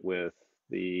experiment with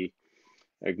the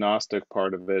agnostic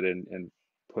part of it and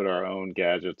put our own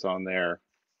gadgets on there?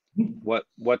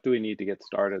 What do we need to get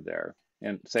started there?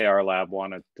 And say our lab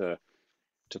wanted to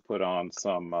put on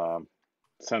some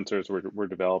sensors we're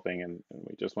developing, and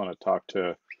we just want to talk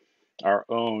to our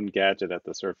own gadget at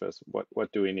the surface.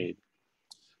 What do we need?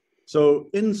 So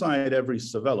inside every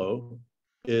Cervello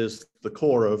is the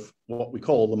core of what we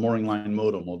call the mooring line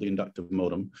modem, or the inductive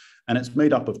modem. And it's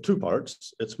made up of two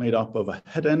parts. It's made up of a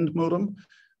head-end modem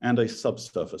and a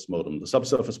subsurface modem. The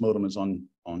subsurface modem is on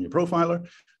your profiler.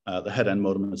 The head-end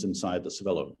modem is inside the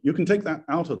Cervello. You can take that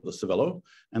out of the Cervello,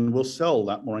 and we'll sell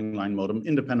that mooring line modem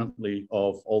independently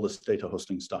of all this data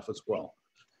hosting stuff as well.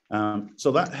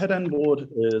 So that head-end board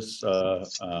is,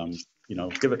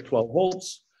 give it 12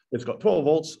 volts. It's got 12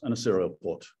 volts and a serial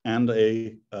port, and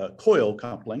a coil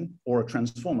coupling or a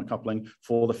transformer coupling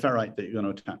for the ferrite that you're going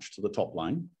to attach to the top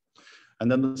line. And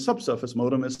then the subsurface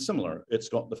modem is similar. It's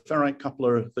got the ferrite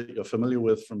coupler that you're familiar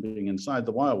with from being inside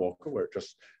the wire walker, where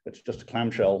it's just a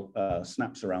clamshell,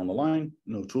 snaps around the line,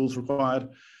 no tools required.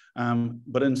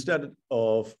 But instead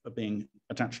of being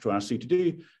attached to our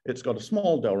CTD, it's got a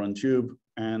small Delrin tube,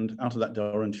 and out of that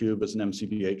Delrin tube is an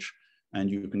MCBH, and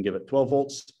you can give it 12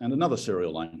 volts and another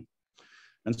serial line.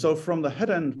 And so from the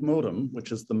head-end modem,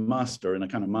 which is the master in a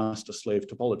kind of master-slave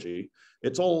topology,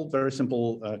 it's all very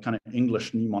simple kind of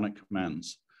English mnemonic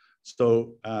commands.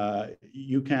 So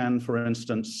you can, for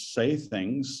instance, say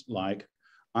things like,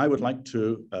 I would like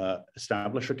to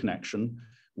establish a connection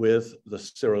with the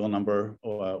serial number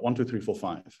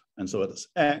 12345. And so it's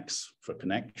X for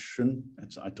connection.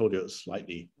 I told you it's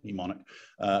slightly mnemonic.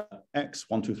 X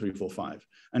 12345.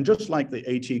 And just like the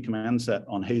AT command set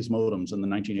on Hayes modems in the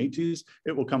 1980s,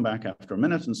 it will come back after a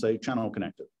minute and say channel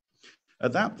connected.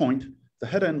 At that point, the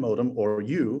head-end modem, or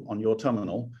you on your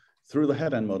terminal, through the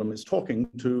head-end modem is talking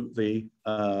to the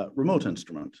remote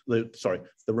instrument, the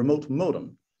remote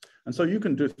modem. And so you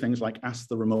can do things like ask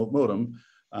the remote modem,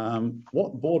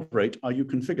 what baud rate are you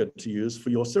configured to use for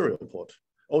your serial port?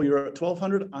 Oh, you're at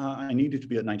 1200? I need it to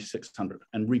be at 9600,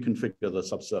 and reconfigure the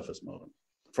subsurface modem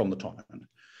from the top end.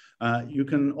 You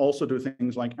can also do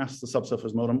things like ask the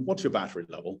subsurface modem, what's your battery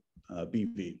level?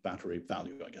 BV, battery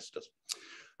value, I guess it is.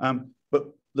 But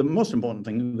the most important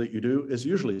thing that you do is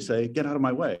usually say, get out of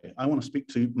my way. I want to speak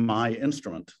to my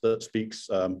instrument that speaks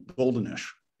Goldenish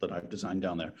that I've designed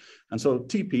down there. And so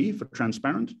TP for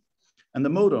transparent. And the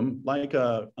modem, like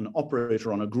an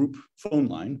operator on a group phone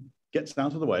line, gets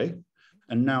out of the way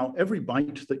And now every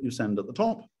byte that you send at the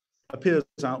top appears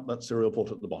out that serial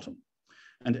port at the bottom.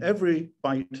 And every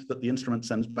byte that the instrument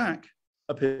sends back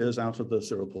appears out of the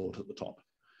serial port at the top.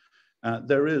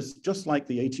 There is, just like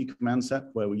the AT command set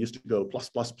where we used to go plus,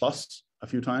 plus, plus a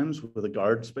few times with a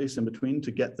guard space in between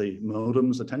to get the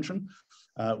modem's attention,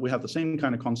 we have the same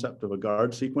kind of concept of a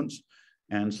guard sequence.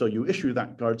 And so you issue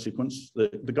that guard sequence.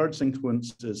 The guard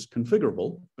sequence is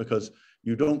configurable because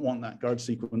you don't want that guard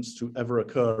sequence to ever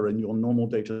occur in your normal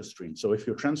data stream. So if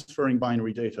you're transferring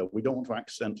binary data, we don't want to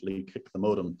accidentally kick the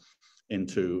modem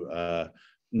into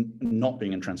not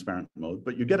being in transparent mode,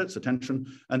 but you get its attention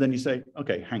and then you say,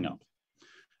 okay, hang up.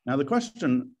 Now the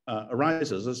question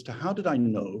arises as to how did I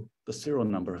know the serial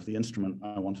number of the instrument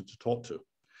I wanted to talk to?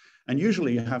 And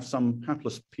usually you have some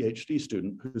hapless PhD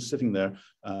student who's sitting there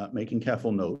making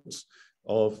careful notes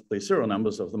of the serial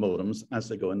numbers of the modems as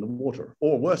they go in the water.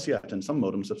 Or worse yet, in some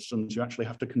modem systems, you actually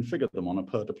have to configure them on a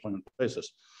per deployment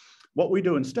basis. What we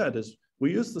do instead is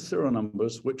we use the serial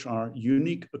numbers which are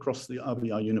unique across the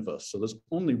RBR universe. So there's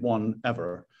only one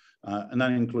ever, and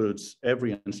that includes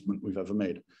every instrument we've ever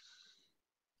made.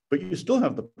 But you still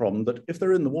have the problem that if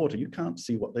they're in the water, you can't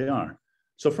see what they are.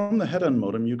 So from the head-end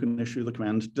modem, you can issue the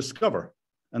command discover,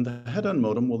 and the head-end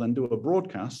modem will then do a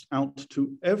broadcast out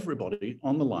to everybody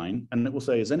on the line, and it will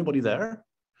say, is anybody there?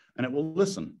 And it will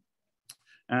listen.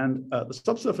 And the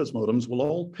subsurface modems will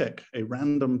all pick a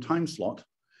random time slot,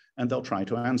 and they'll try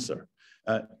to answer.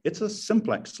 It's a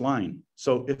simplex line.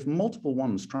 So if multiple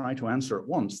ones try to answer at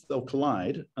once, they'll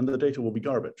collide, and the data will be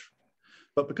garbage.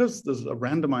 But because there's a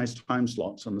randomized time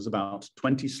slots, and there's about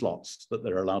 20 slots that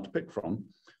they're allowed to pick from,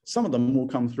 some of them will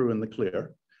come through in the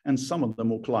clear, and some of them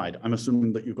will collide. I'm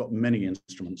assuming that you've got many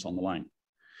instruments on the line.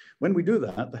 When we do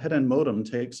that, the head-end modem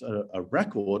takes a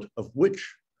record of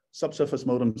which subsurface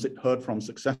modems it heard from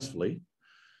successfully.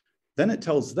 Then it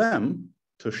tells them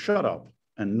to shut up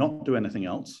and not do anything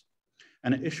else.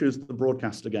 And it issues the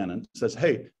broadcast again and says,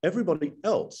 hey, everybody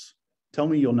else, tell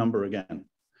me your number again.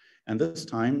 And this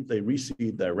time they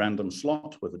reseed their random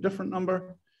slot with a different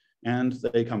number and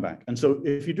they come back. And so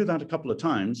if you do that a couple of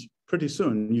times, pretty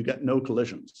soon you get no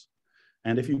collisions.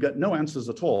 And if you get no answers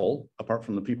at all, apart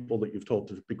from the people that you've told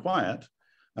to be quiet,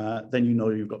 then you know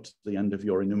you've got to the end of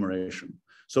your enumeration.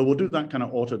 So we'll do that kind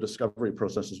of auto discovery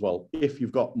process as well, if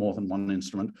you've got more than one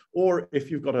instrument, or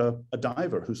if you've got a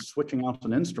diver who's switching out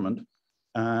an instrument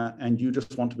and you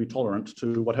just want to be tolerant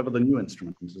to whatever the new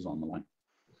instrument is on the line.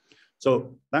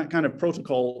 So that kind of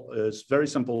protocol is very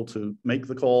simple to make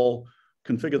the call,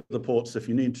 configure the ports if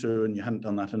you need to, and you hadn't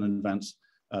done that in advance.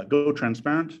 Go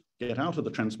transparent, get out of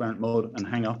the transparent mode and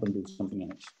hang up and do something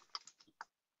else.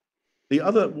 The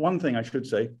other one thing I should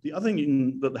say, the other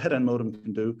thing that the head-end modem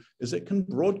can do is it can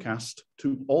broadcast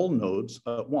to all nodes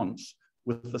at once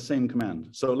with the same command.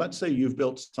 So let's say you've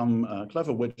built some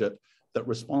clever widget that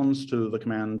responds to the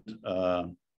command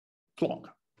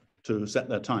clock to set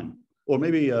their time, or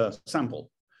maybe a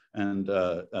sample, and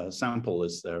sample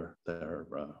is their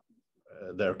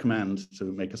command to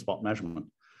make a spot measurement.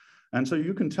 And so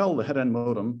you can tell the head-end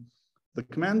modem, the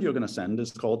command you're going to send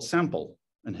is called sample,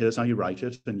 and here's how you write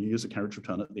it, and you use a carriage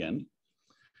return at the end.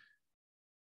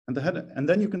 And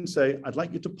then you can say, I'd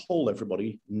like you to poll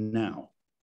everybody now.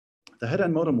 The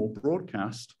head-end modem will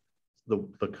broadcast the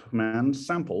command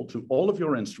sample to all of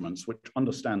your instruments, which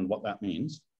understand what that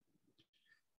means.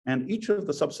 And each of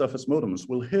the subsurface modems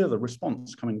will hear the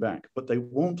response coming back, but they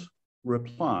won't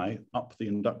reply up the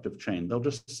inductive chain. They'll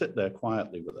just sit there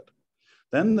quietly with it.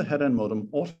 Then the head-end modem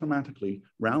automatically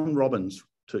round robins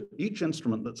to each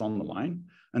instrument that's on the line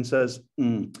and says,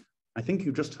 I think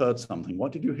you just heard something.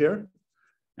 What did you hear?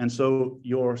 And so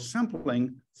you're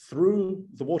sampling through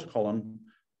the water column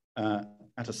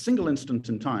at a single instant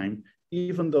in time,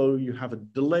 even though you have a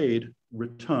delayed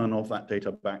return of that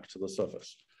data back to the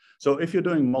surface. So if you're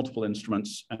doing multiple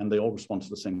instruments and they all respond to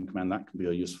the same command, that can be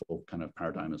a useful kind of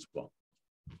paradigm as well.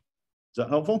 Is that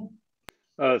helpful?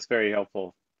 That's very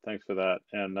helpful. Thanks for that.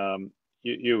 And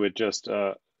you would just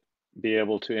be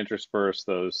able to intersperse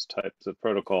those types of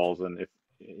protocols, and if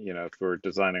we're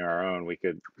designing our own, we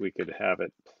could have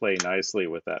it play nicely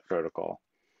with that protocol.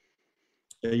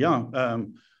 Yeah,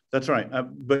 that's right.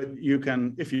 But you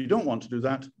can, if you don't want to do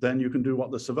that, then you can do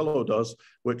what the Cervello does,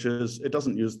 which is it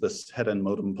doesn't use this head-end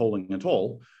modem polling at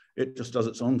all. It just does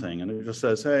its own thing, and it just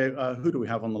says, hey, who do we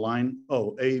have on the line?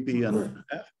 Oh, A, B, and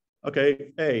F.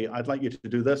 Okay, A, I'd like you to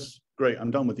do this. Great,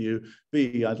 I'm done with you.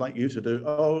 B, I'd like you to do,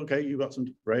 oh, okay, you got some,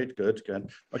 great, good, good.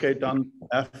 Okay, done.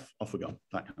 F, off we go,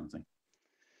 that kind of thing.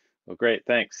 Well, great,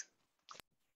 thanks.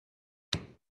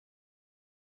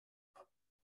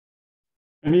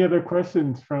 Any other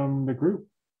questions from the group?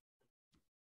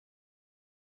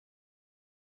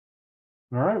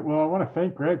 All right. Well, I want to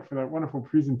thank Greg for that wonderful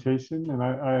presentation, and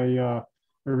I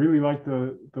really like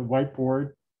the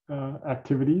whiteboard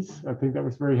activities. I think that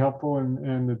was very helpful,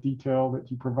 and the detail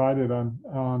that you provided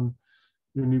on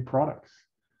your new products.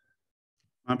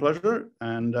 My pleasure,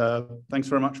 and thanks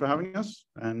very much for having us.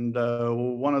 And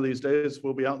one of these days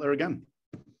we'll be out there again.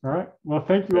 All right. Well,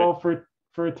 thank you all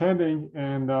for attending,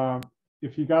 and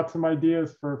if you got some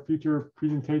ideas for future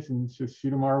presentations, just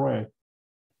shoot them our way.